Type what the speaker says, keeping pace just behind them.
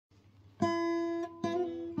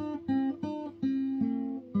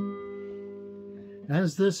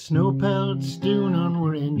As the snow pelts down on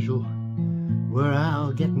our Angel, we're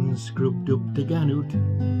all getting scrubbed up to Ganut.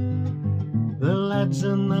 The lads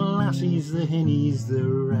and the lassies, the hinnies, the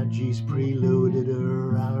radgies preloaded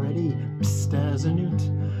are already pissed as a newt.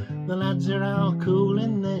 The lads are all cool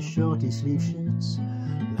in their shorty sleeve shirts,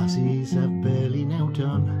 lassies have barely nowt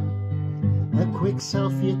on. A quick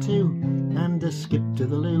selfie or two and a skip to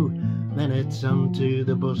the loo, then it's on to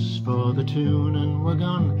the bus for the tune and we're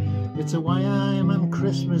gone. It's a Wyman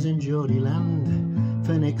Christmas in Geordieland,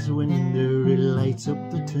 for next winter it lights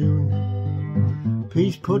up the tune.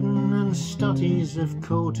 Peas pudding and stotties have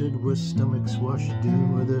coated with stomachs washed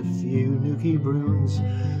down with a few nookie bruins.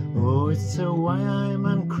 Oh, it's a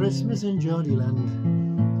Wyman Christmas in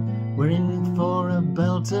Geordieland, we're in for a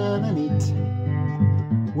belter and eat.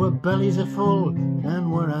 Our bellies are full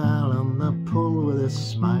and we're all on the pull, with a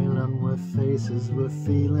smile on our faces, we're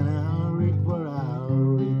feeling alright, we're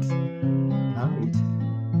alright, alright.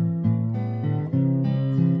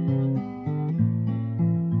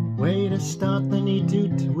 Way to start the knee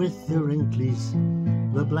doot with the wrinklies,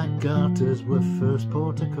 the black garters were first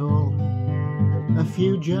port of call. A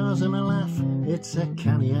few jars and a laugh, it's a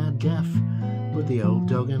canny hard gaff, but the old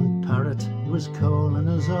dog and parrot was calling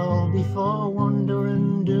us all before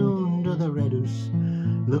wandering down to the red house,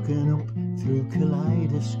 looking up through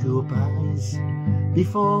kaleidoscope eyes,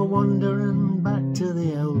 before wandering back to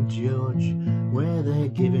the old George, where they're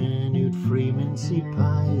giving out free mincy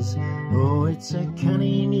pies. Oh, it's a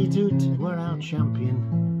canny neat-oot, we're our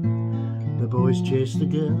champion. The boys chase the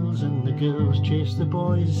girls and the girls chase the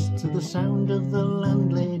boys, to the sound of the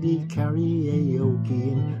landlady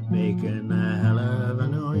karaoke and making a hell of a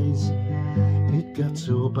noise. It got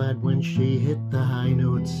so bad when she hit the high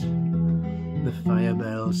notes, the fire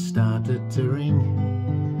bells started to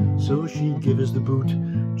ring. So she give us the boot,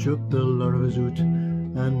 chucked the lot of us out,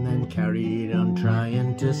 and then carried on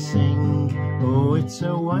trying to sing. Oh, it's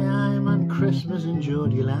a Wyman Christmas in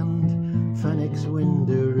Geordieland, for next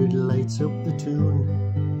winter it lights up the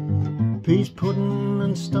tune. Peas pudding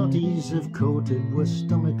and stotties have coated with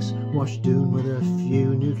stomachs washed down with a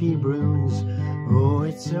few nookie bruins. Oh,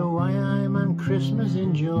 it's a Wyman Christmas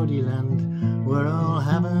in Geordieland, we're all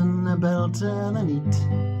having a belter and eat.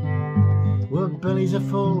 Our bellies are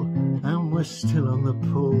full and we're still on the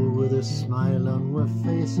pull, with a smile on our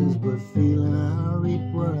faces, we're feeling alright,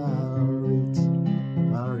 we're alright,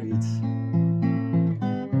 alright.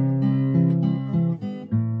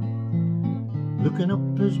 Looking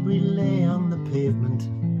up as we lay on the pavement,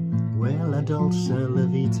 where La Dolce La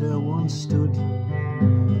Vita once stood,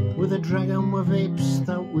 with a dragon with apes,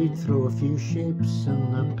 thought we'd throw a few shapes,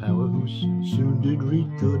 and the powerhouse soon did read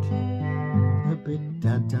good. A bit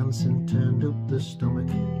dad dancing turned up the stomach,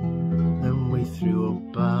 and we threw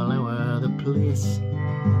up all over the place,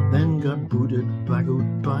 then got booted back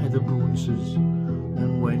out by the bounces,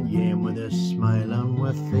 and went home with a smile on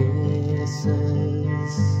our faces.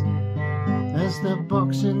 As the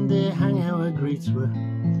Boxing Day hangout greets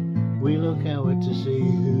we look out to see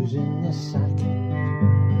who's in the sack.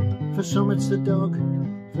 For some it's the dog,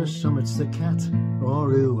 for some it's the cat, or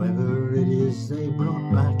whoever it is they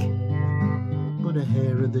brought back. But a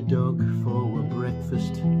hair of the dog for our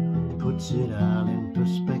breakfast puts it all in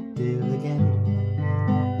perspective again.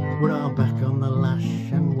 We're all back on the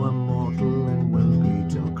lash and we're mortal and we'll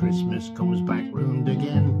be till Christmas comes back round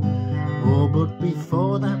again. Oh, but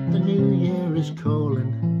before that the new year is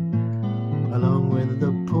calling, along with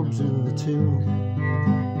the pubs and the tune.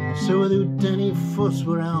 So without any fuss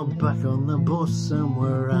we're all back on the bus, and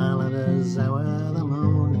we're all at us hour the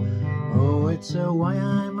moon. Oh, it's a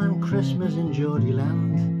Wyman Christmas in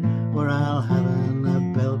Geordieland, we're all having a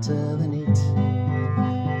belter the neat.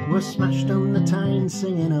 We're smashed on the tyne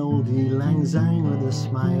singing oldie lang syne, with a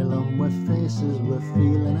smile on our faces, we're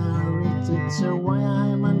feeling alright. It's a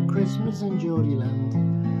Wyman Christmas in Geordieland,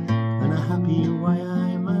 and a happy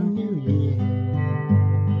Wyman New Year.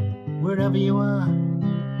 Wherever you are,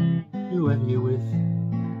 whoever you're with,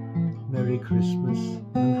 Merry Christmas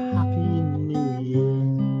and Happy New Year.